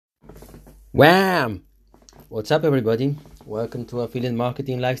Wham! What's up, everybody? Welcome to Affiliate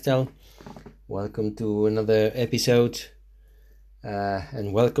Marketing Lifestyle. Welcome to another episode,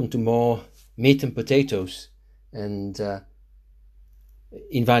 and welcome to more meat and potatoes and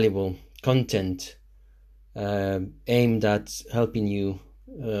invaluable content aimed at helping you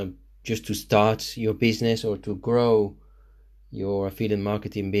just to start your business or to grow your affiliate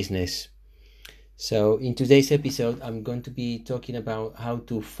marketing business. So in today's episode, I'm going to be talking about how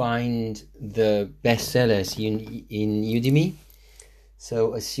to find the best sellers in Udemy.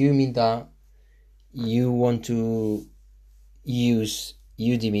 So assuming that you want to use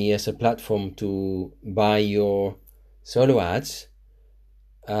Udemy as a platform to buy your solo ads,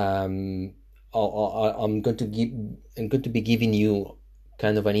 I'm going to be giving you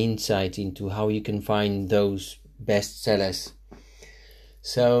kind of an insight into how you can find those best sellers.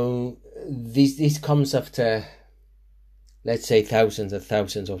 So this comes after, let's say, thousands and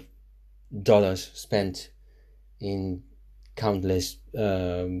thousands of dollars spent in countless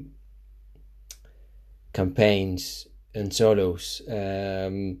campaigns and solos,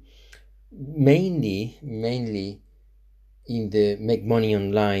 mainly in the make money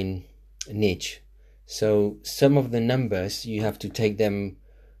online niche. So some of the numbers you have to take them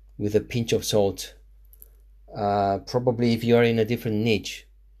with a pinch of salt. Probably if you're in a different niche,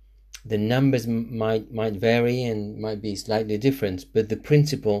 the numbers might vary and might be slightly different, but the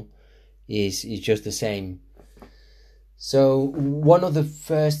principle is just the same. So one of the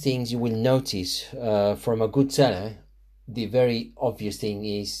first things you will notice from a good seller, the very obvious thing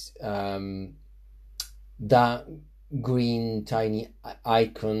is that green tiny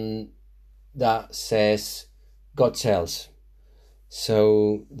icon that says "Got Sales."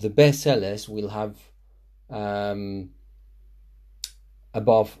 So the best sellers will have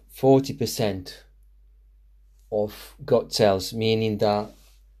above 40% of got sales, meaning that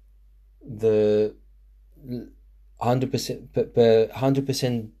the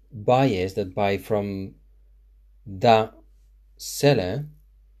 100% buyers that buy from that seller,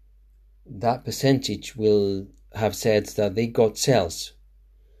 that percentage will have said that they got sales.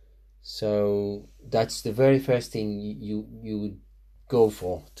 So that's the very first thing you would go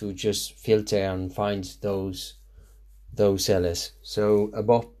for, to just filter and find those sellers. So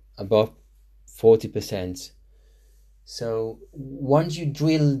above 40%. So once you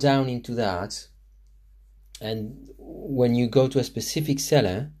drill down into that, and when you go to a specific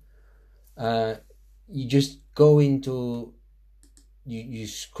seller, you just go into you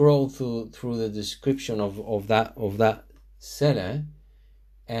scroll through the description of that seller,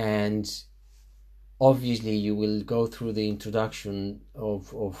 and obviously you will go through the introduction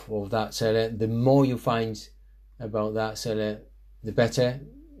of that seller. The more you find about that seller, the better,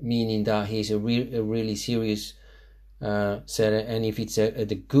 meaning that he's a really serious seller. And if it's a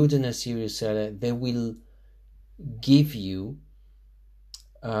good and a serious seller, they will give you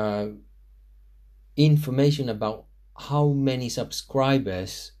information about how many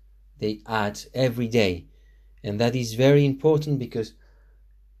subscribers they add every day. And that is very important, because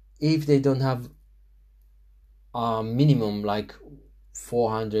if they don't have a minimum like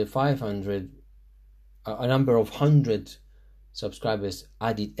 400, 500, a number of 100 subscribers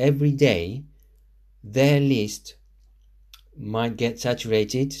added every day, their list might get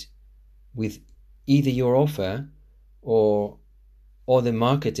saturated with either your offer or other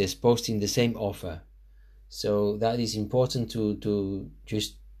marketers posting the same offer. So that is important to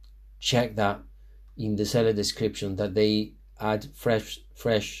just check that in the seller description, that they add fresh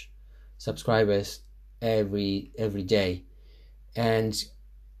subscribers every day. And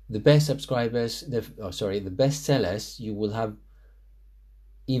the best subscribers, the best sellers, you will have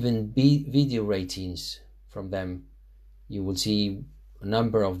even video ratings from them. You will see a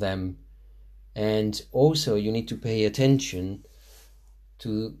number of them. And also you need to pay attention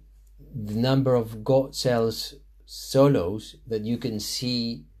to the number of got sales solos that you can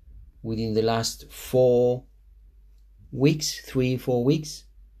see within the last 4 weeks, 3-4 weeks.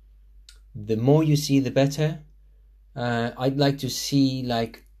 The more you see, the better. I'd like to see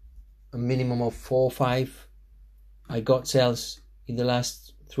like a minimum of 4 or 5 I got sales in the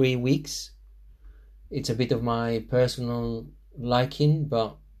last 3 weeks. It's a bit of my personal liking,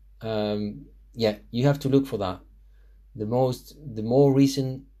 but yeah, you have to look for that. The more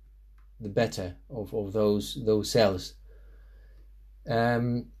recent, the better of those sales.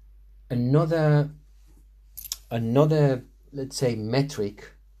 Another let's say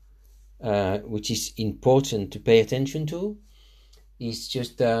metric which is important to pay attention to is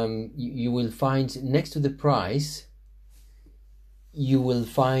just you will find next to the price, you will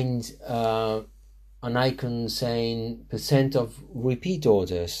find an icon saying % of repeat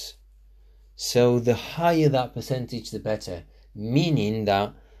orders. So the higher that percentage, the better. Meaning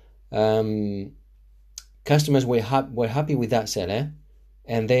that customers were happy with that seller,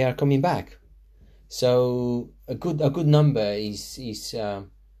 and they are coming back. So a good number is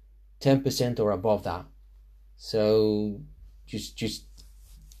 10% or above that. So just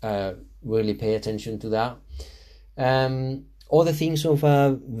really pay attention to that. Other things of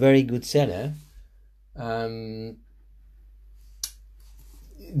a very good seller,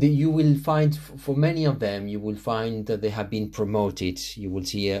 you will find, for many of them, you will find that they have been promoted. You will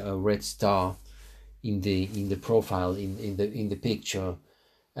see a red star in the profile, in the picture.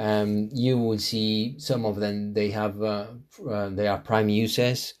 You will see some of them, they are prime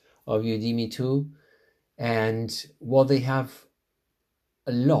users of Udemy too, and what they have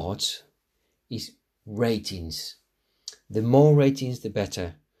a lot is ratings. The more ratings, the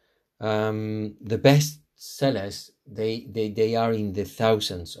better. The best sellers, they are in the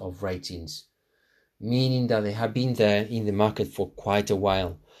thousands of ratings, meaning that they have been there in the market for quite a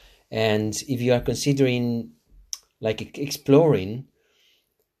while. And if you are considering like exploring,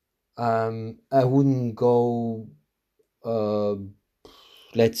 I wouldn't go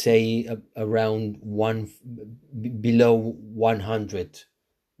let's say around below 100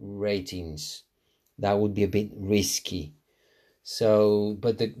 ratings. That would be a bit risky. So,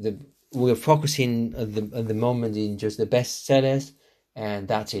 but we're focusing at the moment in just the best sellers, and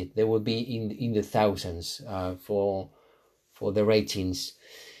that's it. They will be in the thousands for the ratings.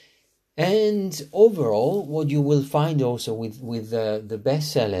 And overall, what you will find also with the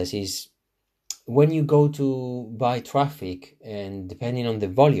best sellers is, when you go to buy traffic, and depending on the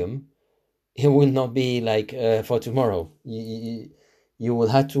volume, it will not be like for tomorrow. You will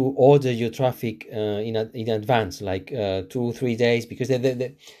have to order your traffic in advance, like 2-3 days, because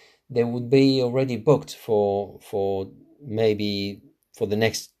they would be already booked for maybe for the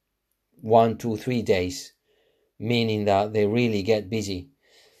next 1-2-3 days, meaning that they really get busy.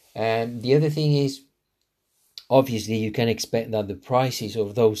 And the other thing is, obviously, you can expect that the prices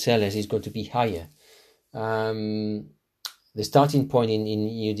of those sellers is going to be higher. The starting point in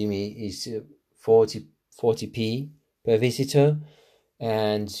Udemy is 40p per visitor,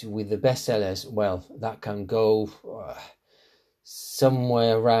 and with the best sellers, well, that can go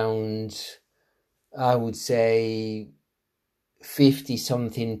somewhere around, I would say, 50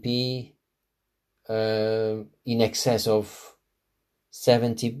 something p, in excess of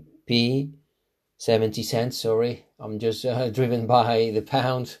 70p. 70 cents, sorry, I'm just driven by the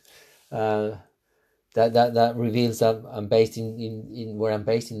pound. That reveals that I'm based in where I'm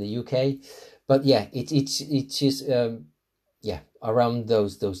based in the UK. But yeah, it's just around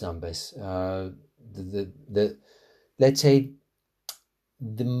those numbers. The let's say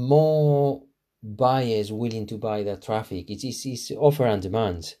the more buyers willing to buy that traffic, it's offer and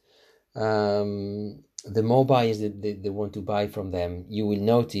demand. The more buyers that they want to buy from them, you will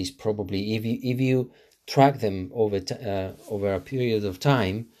notice probably if you track them over a period of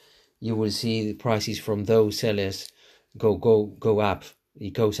time, you will see the prices from those sellers go up.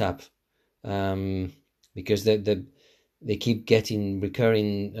 It goes up because they keep getting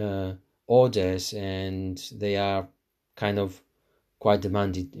recurring orders, and they are kind of quite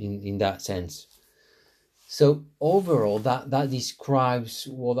demanded in that sense. So overall, that describes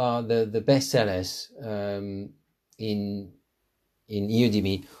what are the best sellers in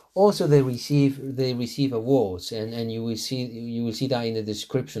Udemy. Also, they receive awards, and you will see that in the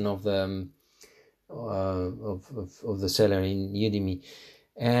description of the of the seller in Udemy.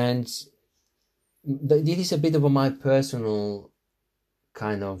 And this is a bit of my personal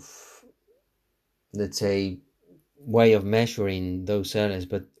kind of, let's say, way of measuring those sellers.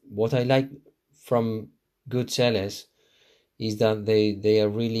 But what I like from good sellers is that they are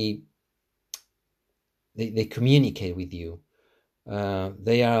really, they communicate with you.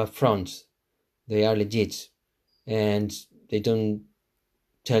 They are upfront, they are legit, and they don't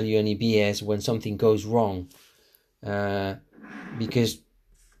tell you any BS when something goes wrong. Because,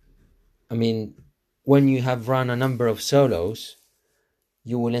 I mean, when you have run a number of solos,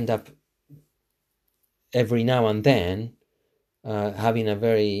 you will end up every now and then having a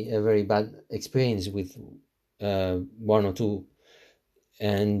very bad experience with one or two,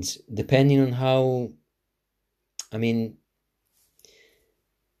 and depending on how, I mean,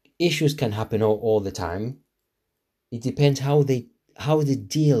 issues can happen all the time. It depends how they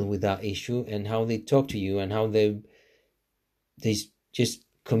deal with that issue, and how they talk to you, and how they just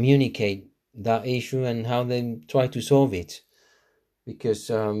communicate that issue, and how they try to solve it. Because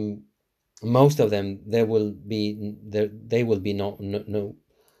most of them, they will be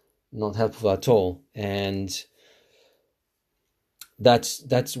not helpful at all, and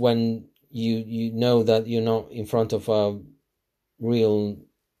that's when you know that you're not in front of a real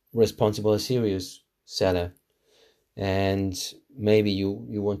responsible, serious seller, and maybe you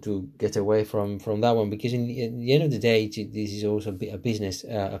want to get away from that one, because in the end of the day, this is also a business,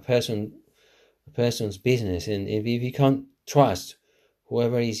 a person's business, and if you can't trust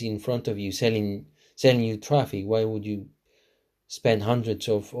whoever is in front of you selling you traffic, why would you spend hundreds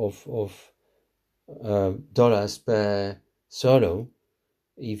of dollars per solo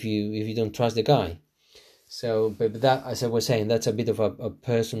if you don't trust the guy? So, but that, as I was saying, that's a bit of a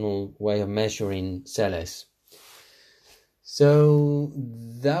personal way of measuring sellers. So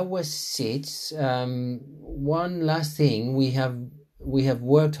that was it. One last thing, we have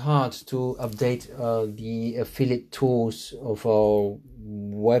worked hard to update the affiliate tools of our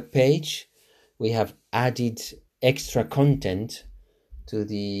webpage. We have added extra content to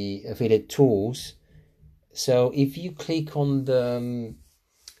the affiliate tools. So if you click on the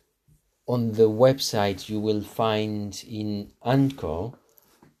website, you will find in Anchor,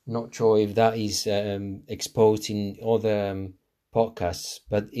 not sure if that is exposed in other podcasts,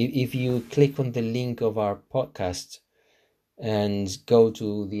 but if you click on the link of our podcast and go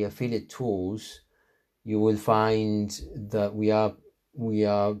to the affiliate tools, you will find that we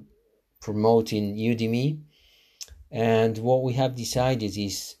are promoting Udemy, and what we have decided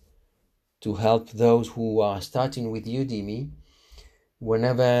is to help those who are starting with Udemy.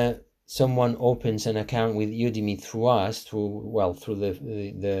 Whenever someone opens an account with Udemy through us, through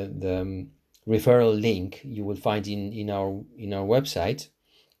the referral link you will find in our website,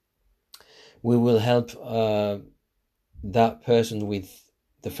 we will help that person with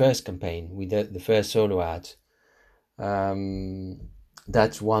the first campaign, with the first solo ad.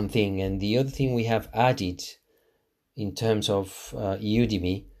 That's one thing. And the other thing we have added in terms of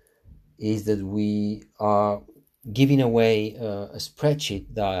Udemy is that we are giving away a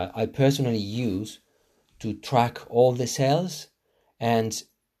spreadsheet that I personally use to track all the sales. And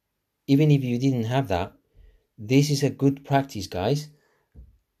even if you didn't have that, this is a good practice, guys.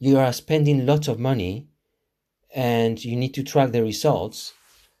 You are spending lots of money and you need to track the results.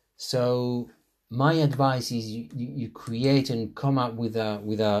 So my advice is you create and come up with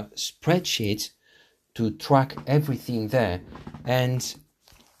a spreadsheet to track everything there. And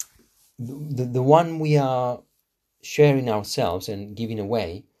the one we are sharing ourselves and giving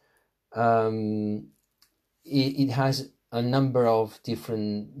away, it has a number of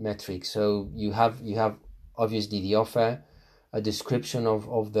different metrics. So you have obviously the offer, a description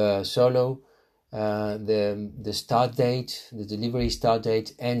of the solo, the start date, the delivery start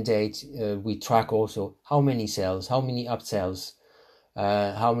date, end date. We track also how many sales, how many upsells,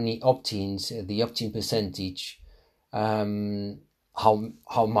 how many opt-ins, the opt-in percentage,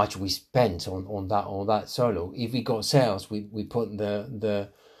 how much we spent on that solo. If we got sales, we put the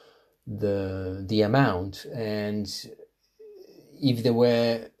amount, and if there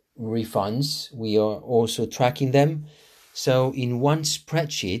were refunds, we are also tracking them. So in one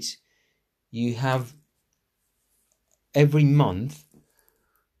spreadsheet, you have every month,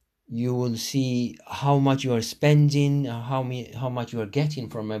 you will see how much you are spending, how much you are getting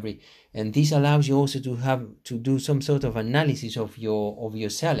from every, and this allows you also to do some sort of analysis of your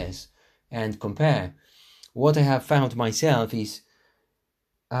sellers and compare. What I have found myself is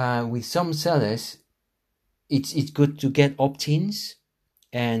with some sellers, it's good to get opt-ins,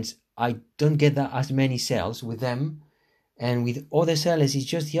 and I don't get that as many sales with them. And with other sellers, it's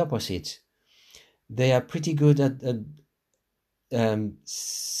just the opposite. They are pretty good at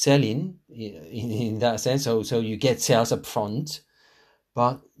selling in that sense. So you get sales up front,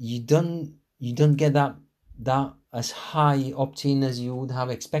 but you don't get that as high opt-in as you would have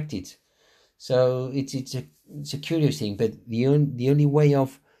expected. So it's a curious thing, but the only way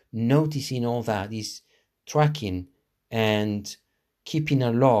of noticing all that is tracking and keeping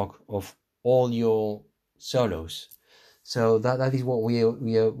a log of all your solos. So that is what we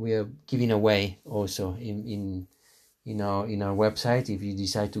are giving away also in our website, if you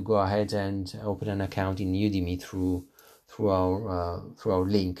decide to go ahead and open an account in Udemy through our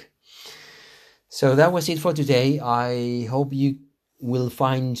link. So that was it for today. I hope you will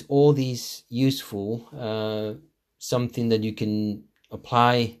find all these useful, something that you can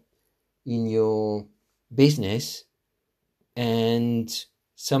apply in your business, and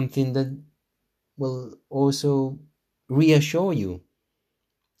something that will also reassure you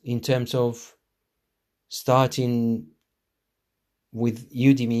in terms of starting with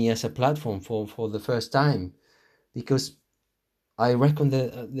Udemy as a platform for the first time, because I reckon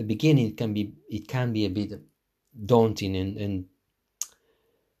that at the beginning it can be a bit daunting, and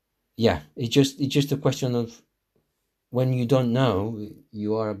yeah, it's just a question of when you don't know,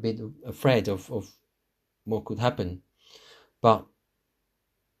 you are a bit afraid of what could happen. But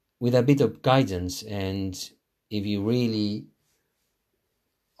with a bit of guidance, and if you really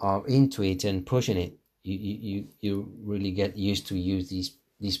are into it and pushing it, you really get used to use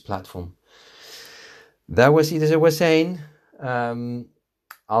this platform. That was it, as I was saying.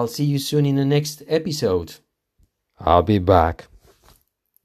 I'll see you soon in the next episode. I'll be back.